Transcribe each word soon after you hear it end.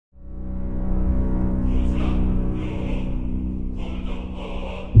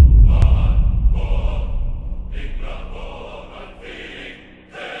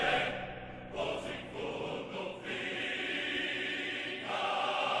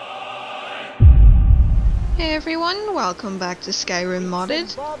Hey everyone, welcome back to Skyrim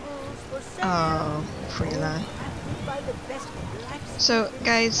Modded. Oh, Freela. So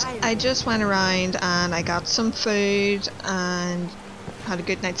guys, I just went around and I got some food and had a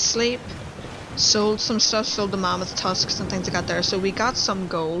good night's sleep. Sold some stuff, sold the mammoth tusks and things I got there. So we got some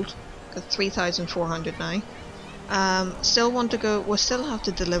gold. Got 3,400 now. Still want to go, we still have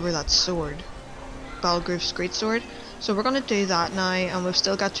to deliver that sword. Balgrove's great sword. So we're going to do that now, and we've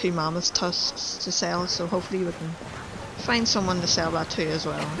still got 2 mammoth tusks to sell, so hopefully we can find someone to sell that to as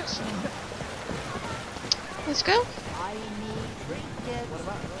well. So let's go.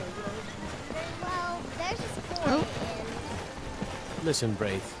 Oh. Listen,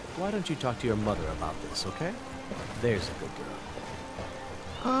 Braith, why don't you talk to your mother about this, okay? There's a good girl.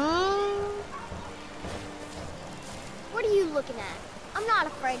 What are you looking at? I'm not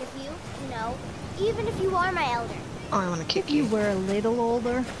afraid of you, you know, even if you are my elder. Oh, I want to kick you. If you were a little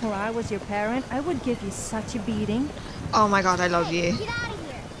older, or I was your parent, I would give you such a beating. Oh my god, I love you. Get out of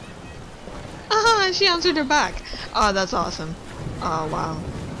here! Aha, she answered her back. Oh, that's awesome. Oh, wow.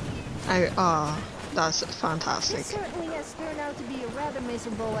 That's fantastic. It certainly has turned out to be a rather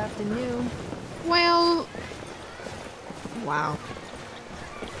miserable afternoon. Well... Wow.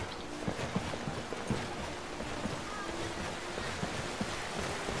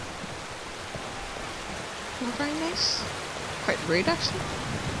 Not very nice. Quite rude, actually.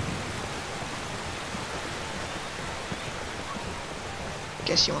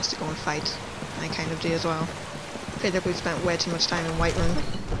 Guess she wants to go and fight. I kind of do as well. I feel like we've spent way too much time in Whiterun.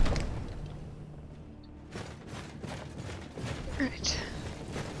 Right.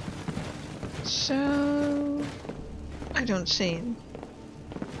 So... I don't see him.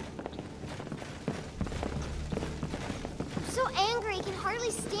 I'm so angry, I can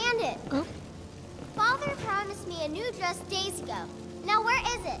hardly stand it. Oh. Father promised me a new dress days ago. Now where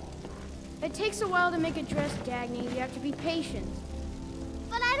is it? It takes a while to make a dress, Dagny. You have to be patient.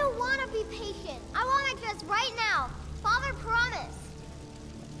 But I don't want to be patient. I want my dress right now. Father promised.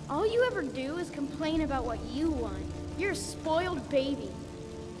 All you ever do is complain about what you want. You're a spoiled baby.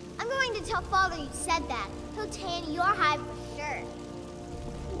 I'm going to tell Father you said that. He'll tan your hide for sure.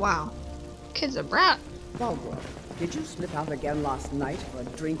 Wow. Kid's a brat. Balgrove, did you slip out again last night for a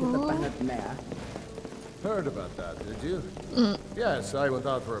drink at the Bannered Mare? Heard about that, did you? Yes, I went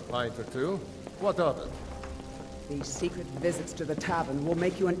out for a pint or two. What of it? These secret visits to the tavern will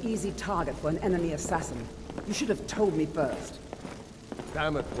make you an easy target for an enemy assassin. You should have told me first.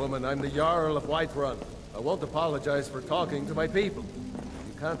 Damn it, woman, I'm the Jarl of Whiterun. I won't apologize for talking to my people.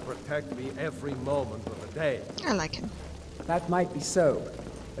 You can't protect me every moment of the day. I like him. That might be so,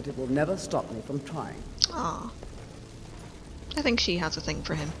 but it will never stop me from trying. Aw. I think she has a thing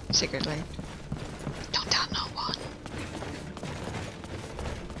for him, secretly. Don't tell no one.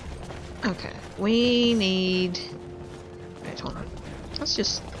 Okay, we need... Right, hold on. Let's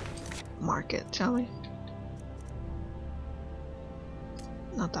just mark it, shall we?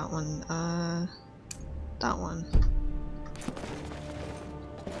 Not that one, that one.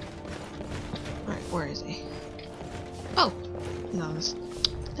 Right, where is he? Oh! No, this...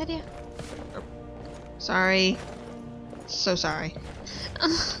 Lydia. Oh. Sorry. So sorry.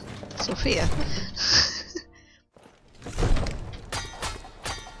 Sophia.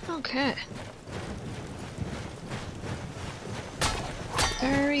 Okay.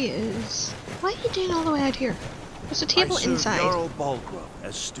 There he is. Why are you doing all the way out here? There's a table inside. Jarl Balgrove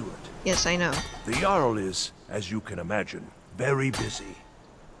as steward. Yes, I know. The Jarl is, as you can imagine, very busy.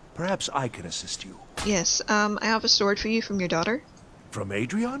 Perhaps I can assist you. Yes, I have a sword for you from your daughter. From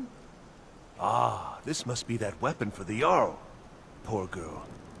Adrian? Ah, this must be that weapon for the Jarl. Poor girl.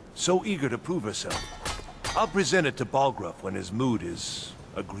 So eager to prove herself. I'll present it to Balgrove when his mood is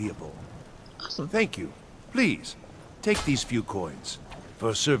agreeable. Awesome. Thank you. Please, take these few coins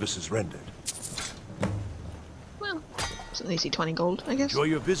for services rendered. Well, it's an easy 20 gold, I guess. Enjoy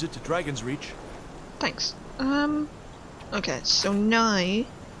your visit to Dragon's Reach. Thanks. Okay, so now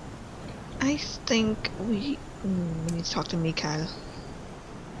I think we need to talk to Mikael.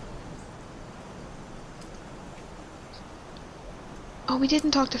 Oh, we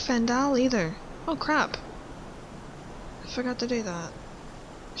didn't talk to Fendal either. Oh crap. I forgot to do that.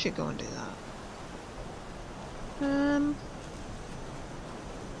 Should go and do that.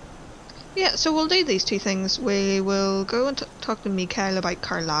 Yeah, so we'll do these 2 things. We will go and talk to Mikael about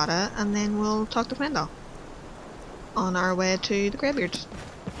Carlotta, and then we'll talk to Fendal on our way to the Greybeards.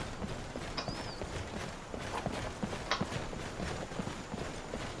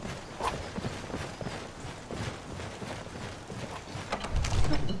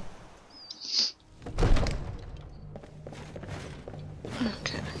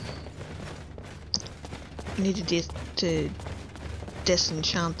 need to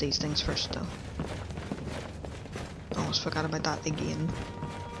disenchant these things first, though. Almost forgot about that again.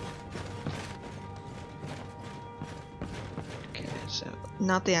 Okay, so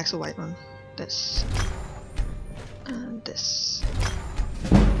not the actual white one. This and this.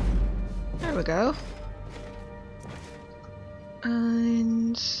 There we go.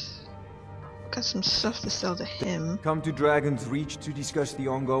 And got some stuff to sell to him. Come to Dragon's Reach to discuss the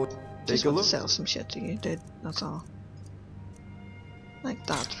ongoing. Just Take a want look. to sell some shit to you, dude. That's all. Like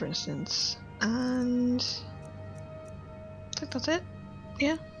that, for instance. And I think that's it.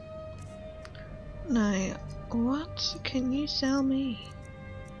 Yeah. Now, what can you sell me?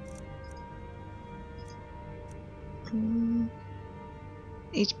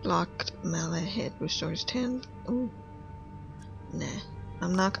 Each blocked melee hit restores 10. Ooh. Nah.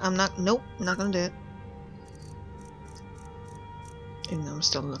 Nope, not gonna do it. Even though I'm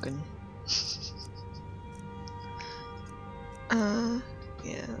still looking.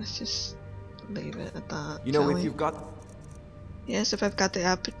 Yeah, let's just leave it at that. You know, shall if we? you've got. Yes, if I've got the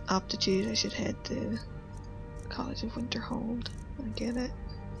aptitude, I should head to College of Winterhold. I get it.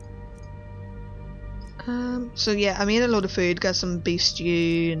 So yeah, I made a load of food, got some beef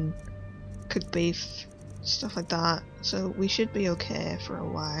stew and cooked beef, stuff like that. So we should be okay for a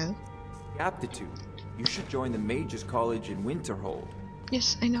while. Aptitude. You should join the Mages College in Winterhold.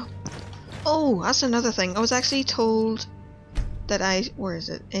 Yes, I know. Oh, that's another thing. I was actually told that where is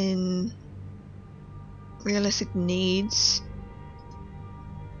it? In Realistic Needs.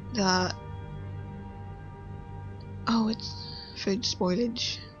 That... Oh, it's food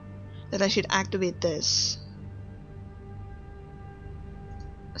spoilage. That I should activate this.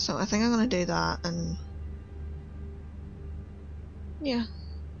 So I think I'm gonna do that, and... Yeah.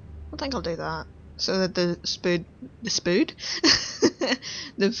 I think I'll do that. So that the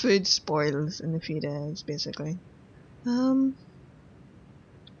food spoils in a few days, basically. Let's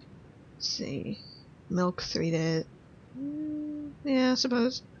see. Milk 3 days. Yeah, I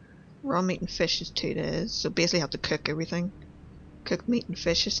suppose. Raw meat and fish is 2 days, so basically have to cook everything. Cooked meat and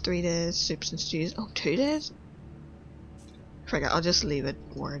fish is 3 days, soups and stews. Oh, 2 days? Forget, I'll just leave it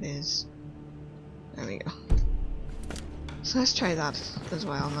where it is. There we go. So let's try that as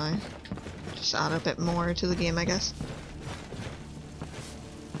well now. Just add a bit more to the game, I guess.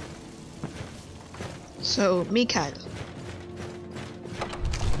 So, Mikhail.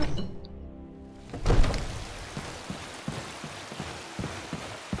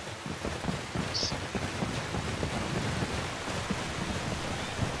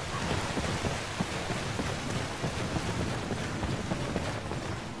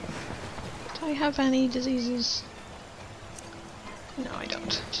 Do I have any diseases? No, I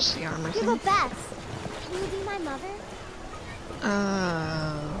don't. Just the armor You're thing. the best. Can you be my mother?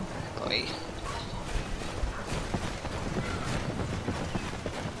 Boy.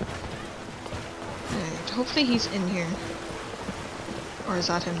 Right, hopefully he's in here. Or is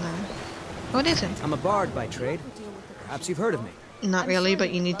that him now? Oh, it is him. I'm a bard by trade. Perhaps you've heard of me. Not really,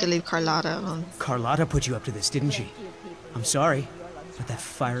 but you need to leave Carlotta alone. Carlotta put you up to this, didn't she? I'm sorry, but that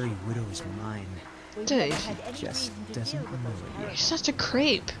fiery widow is mine. Dude, Just doesn't know it you're yet. such a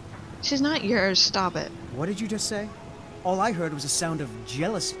creep. She's not yours, stop it. What did you just say? All I heard was a sound of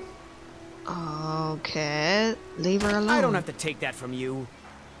jealousy. Okay, leave her alone. I don't have to take that from you.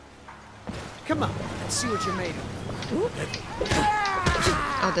 Come on, let's see what you're made of.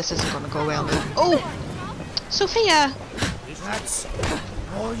 Oh, this isn't gonna go well now. Oh! Sophia! That's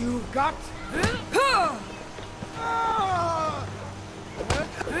all you got? No!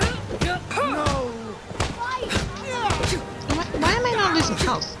 Why am I not losing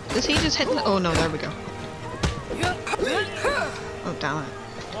health? Is he just hitting? Oh no, there we go. Oh, damn it.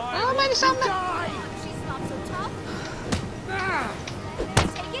 Oh, my stomach! She's not so tough.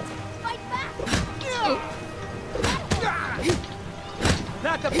 Take it. Fight back.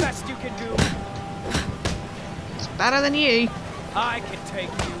 Not the best you can do. It's better than you. I can take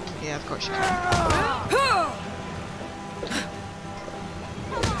you. Yeah, of course you can.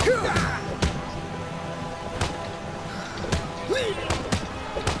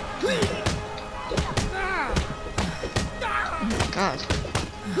 Oh my god.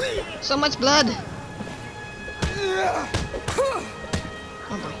 So much blood.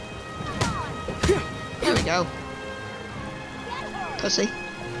 Oh boy. There we go. Pussy.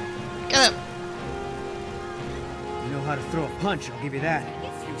 Get up. You know how to throw a punch, I'll give you that.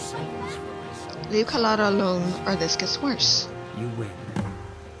 Leave Carlotta alone or this gets worse. You win.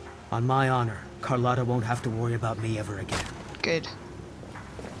 On my honor, Carlotta won't have to worry about me ever again. Good.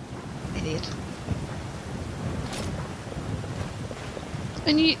 Idiot.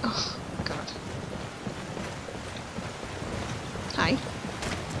 And you... Oh, God.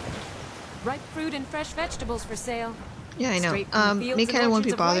 Ripe fruit and fresh vegetables for sale. Yeah, I know. Straight from the fields Me and kinda won't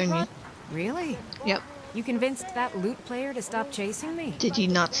be orchards of bothering you. Whiterun? Really? Yep. You convinced that loot player to stop chasing me? Did you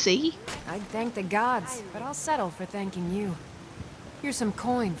not see? I'd thank the gods, but I'll settle for thanking you. Here's some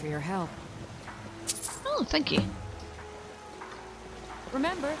coin for your help. Oh, thank you.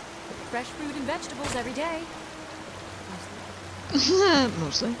 Remember, fresh fruit and vegetables every day.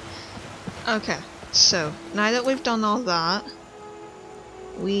 Mostly. Okay, so now that we've done all that,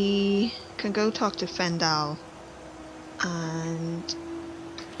 we can go talk to Fendal. And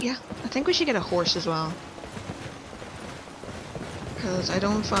yeah, I think we should get a horse as well. Because I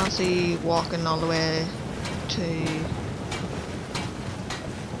don't fancy walking all the way to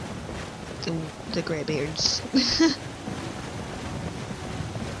the Greybeards.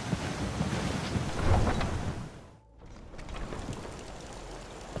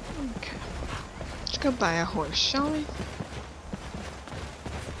 Okay. Let's go buy a horse, shall we?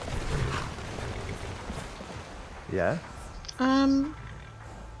 Yeah?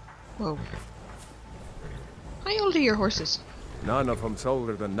 Whoa. How old are your horses? None of them's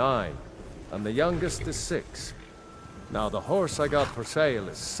older than 9, and the youngest is 6. Now, the horse I got for sale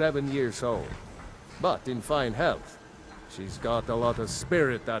is 7 years old, but in fine health. She's got a lot of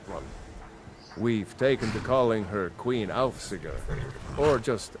spirit, that one. We've taken to calling her Queen Aufsiger, or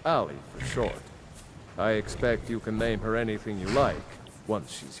just Ali for short. I expect you can name her anything you like,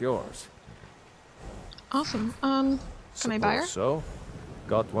 once she's yours. Awesome. Can I buy her? So,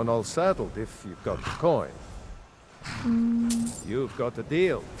 got one all saddled if you've got the coin. You've got a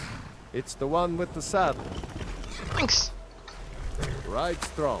deal. It's the one with the saddle. Thanks. Right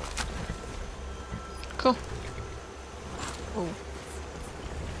strong. Cool. Oh.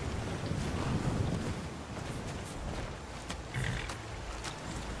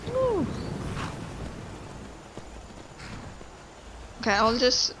 Ooh. Okay, I'll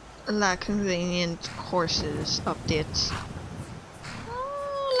just let convenient horses updates.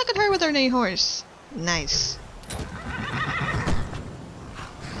 Oh, look at her with her new horse. Nice.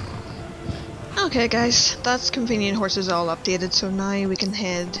 Okay guys, that's convenient horses all updated, so now we can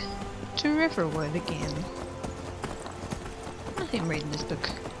head to Riverwood again. I think I'm reading this book.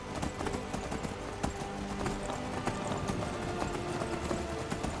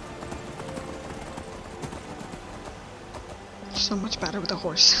 So much better with a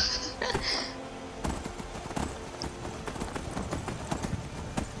horse.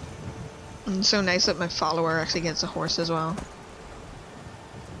 And so nice that my follower actually gets a horse as well.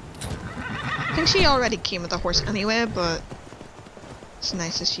 I think she already came with a horse anyway, but it's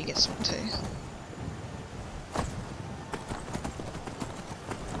nice that she gets one too.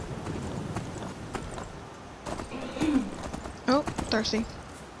 Oh, thirsty.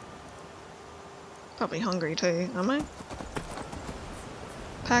 Probably hungry too, am I?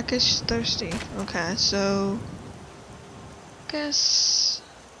 Packish, thirsty. Okay, so guess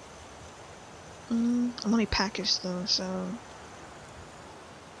I'm only packish though, so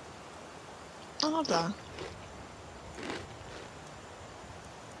I'll have that.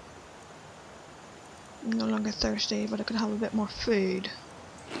 I'm no longer thirsty, but I could have a bit more food.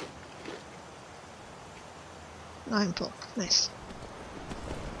 Now I'm full. Nice.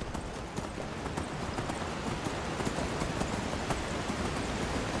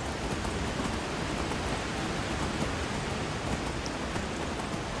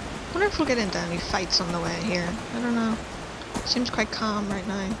 I wonder if we'll get into any fights on the way here. I don't know. Seems quite calm right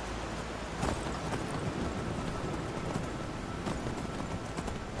now.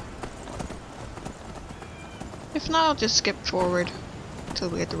 If not, I'll just skip forward till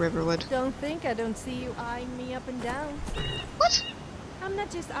we get to Riverwood. Don't think I don't see you eyeing me up and down. What? I'm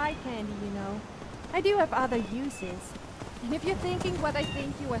not just eye candy, you know. I do have other uses. And if you're thinking what I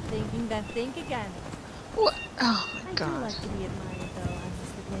think you are thinking, then think again. What? Oh my god. I do like to be admired, though, I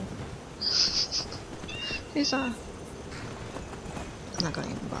must admit. He's I'm not gonna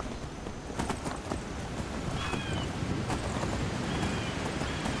even bother.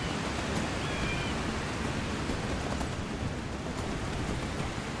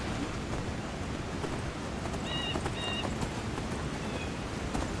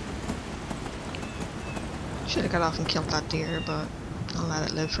 Should have got off and killed that deer, but I'll let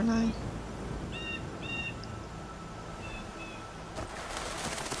it live for now.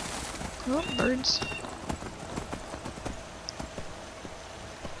 Oh, birds.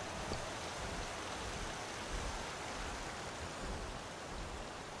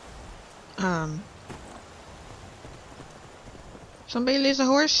 Somebody lose a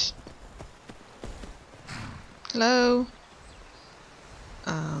horse? Hello?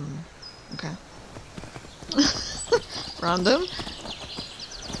 Okay. Random.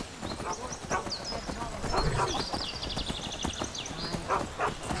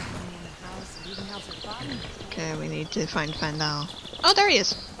 Okay, we need to find Fandal. Oh, there he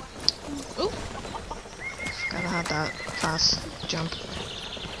is! Oh! Gotta have that fast jump.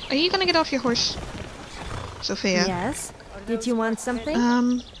 Are you gonna get off your horse, Sophia? Yes. Did you want something?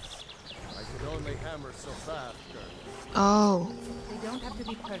 I could only hammer so fast, girl. Oh. They don't have to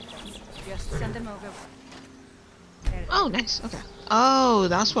be perfect. Just send them over. Oh, nice. Okay. Oh,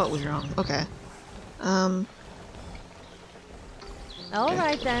 that's what was wrong. Okay. All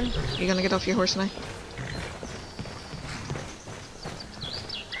right then. You gonna get off your horse now?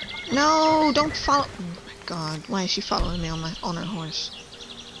 No, don't follow. Oh my God, why is she following me on her horse?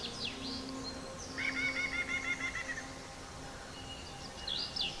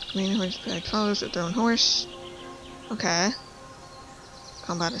 Green horseback follows with their own horse. Okay.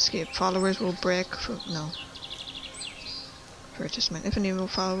 Combat escape. Followers will break. No. For dismount. If any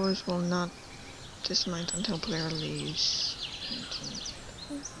followers will not dismount until player leaves.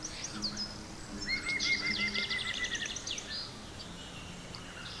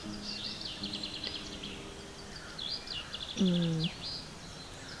 Let's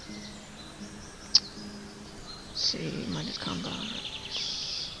see, minded combat.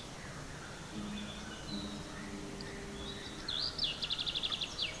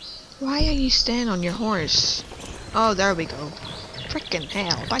 Why are you staying on your horse? Oh, there we go. Frickin'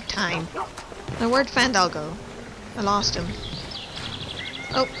 hell, by time. Now where'd Fandal go? I lost him.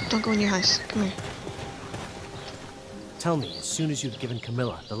 Oh, don't go in your house. Come here. Tell me as soon as you've given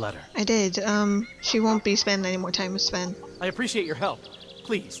Camilla the letter. I did. She won't be spending any more time with Sven. I appreciate your help.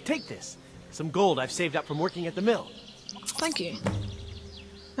 Please, take this. Some gold I've saved up from working at the mill. Thank you.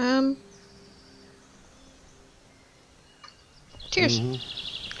 Cheers.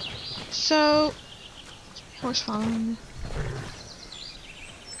 So, horse following me.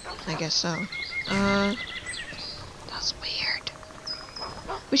 I guess so. That's weird.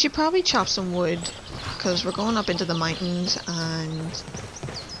 We should probably chop some wood, because we're going up into the mountains, and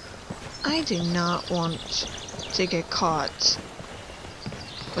I do not want to get caught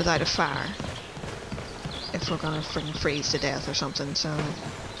without a fire if we're gonna freaking freeze to death or something, so...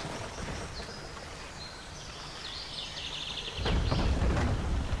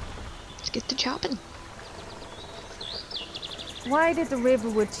 let's get to chopping. Why did the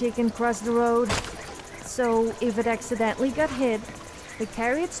Riverwood chicken cross the road? So, if it accidentally got hit, the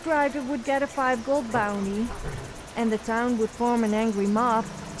carriage driver would get a 5 gold bounty, and the town would form an angry mob,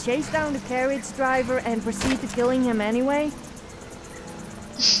 chase down the carriage driver, and proceed to killing him anyway?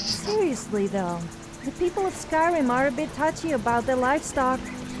 Seriously though, the people of Skyrim are a bit touchy about their livestock.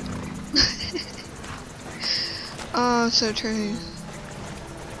 Oh, so true.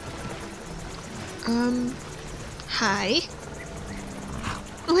 Hi.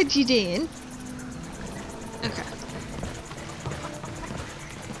 What you doing? Okay.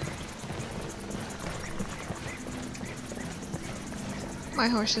 My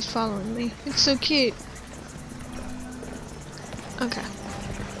horse is following me. It's so cute. Okay.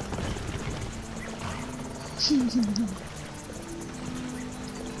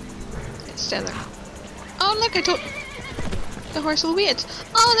 Stay there. Oh look, I told the horse will wait.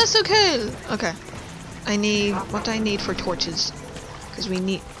 Oh, that's so cool. Okay. I need, what do I need for torches? Because we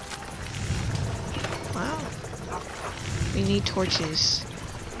need, wow. We need torches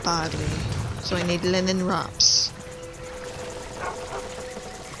badly. So I need linen wraps.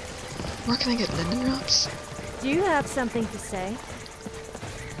 Where can I get linen wraps? Do you have something to say?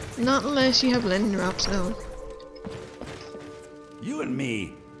 Not unless you have linen wraps, no. You and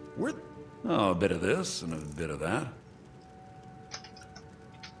me, we're... oh, a bit of this and a bit of that.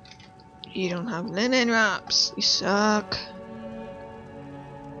 You don't have linen wraps. You suck.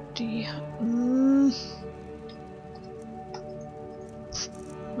 Do you have...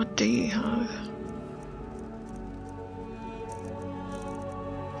 What do you have?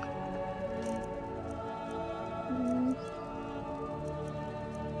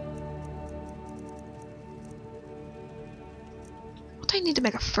 What do I need to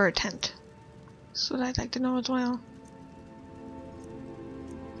make a fur tent? That's what I'd like to know as well.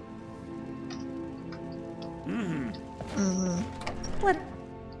 What?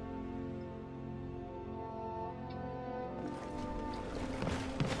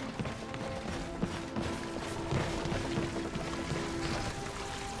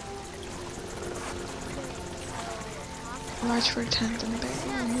 Large fur tent and a big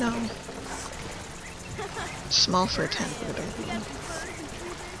one? No. Small fur tent with a big one.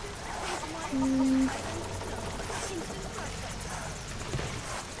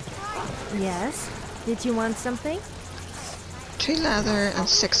 Yes? Did you want something? 2 leather and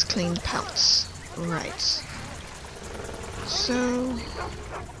 6 cleaned pelts. Right. So...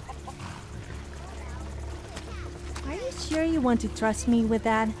 Sure you want to trust me with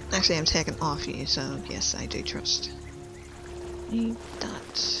that? Actually, I'm taking off you, so yes, I do trust. Need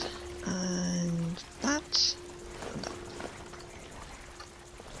that. And that. And that.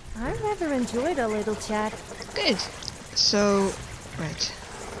 I rather enjoyed our little chat. Good. So, right.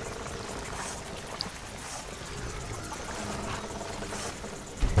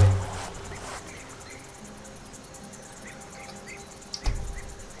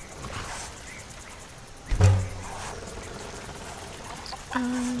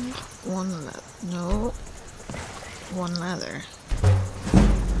 And one leather. No. One leather.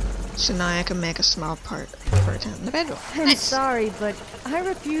 So now I can make a small part for a tent in the bedroom. I'm sorry, but I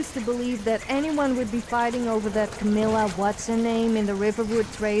refuse to believe that anyone would be fighting over that Camilla what's-her-name in the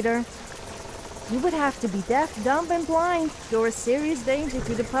Riverwood Trader. You would have to be deaf, dumb, and blind. You're a serious danger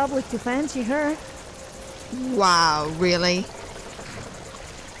to the public to fancy her. Wow, really?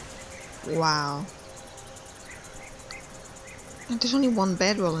 Wow. There's only one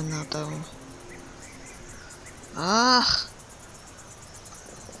bedroll in that, though. Ah.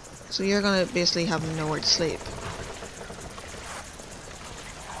 So you're gonna basically have nowhere to sleep.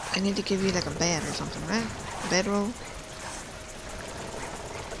 I need to give you like a bed or something, right? A bedroll.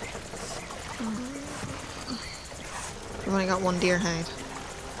 I've only got one deer hide.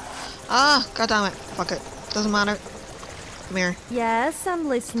 Ah, goddammit. Fuck it. Doesn't matter. Come here. Yes, I'm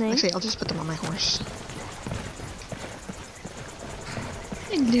listening. Actually, I'll just put them on my horse.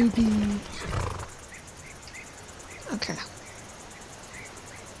 Hello, bee. Okay.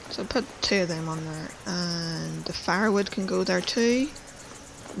 So put two of them on there, and the firewood can go there too.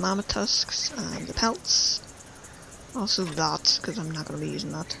 Mammoth tusks and the pelts. Also that, because I'm not going to be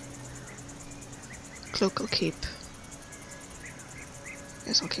using that. Cloak will keep.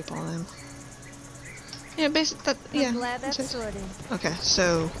 Guess I'll keep all of them. Yeah, basically that. Yeah. I'm glad that's sorted. Okay,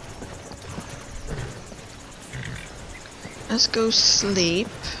 so let's go sleep,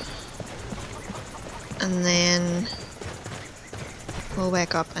 and then we'll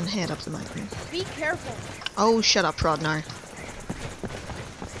wake up and head up the mountain. Be careful. Oh, shut up, Prodnar.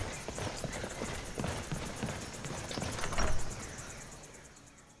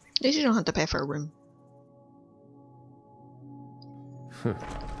 At least you don't have to pay for a room.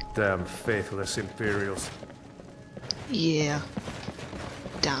 Damn faithless Imperials. Yeah.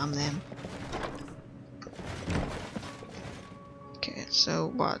 Damn them. Okay,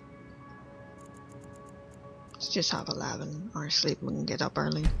 so what? Let's just have 11 hours sleep and we can get up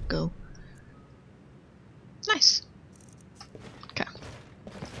early. Go. Nice. Okay.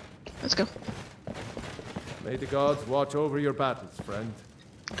 Let's go. May the gods watch over your battles, friend.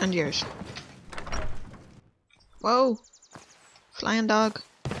 And yours. Whoa! Flying dog.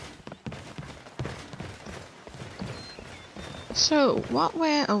 So, what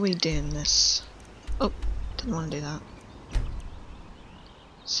way are we doing this? Oh, didn't want to do that.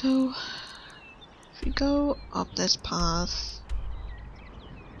 So, if we go up this path,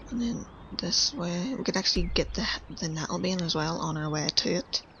 and then this way, we could actually get the Nettlebean as well on our way to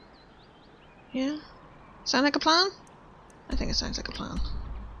it. Yeah? Sound like a plan? I think it sounds like a plan.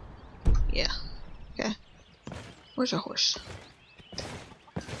 Yeah. Okay. Where's our horse?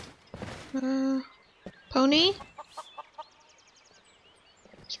 Pony?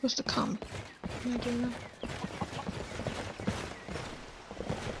 It's supposed to come. Am I doing that?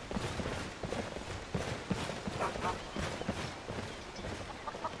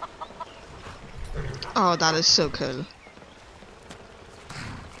 Oh, that is so cool.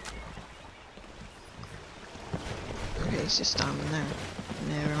 Okay, he's just standing there.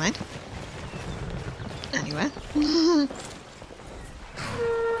 Never mind. Anyway.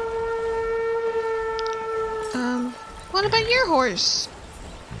 What about your horse?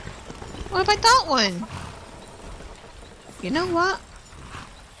 What about that one? You know what?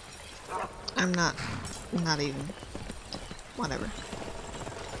 I'm not even. Whatever.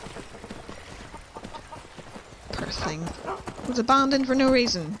 Poor thing. It was abandoned for no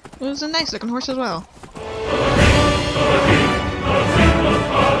reason. It was a nice looking horse as well.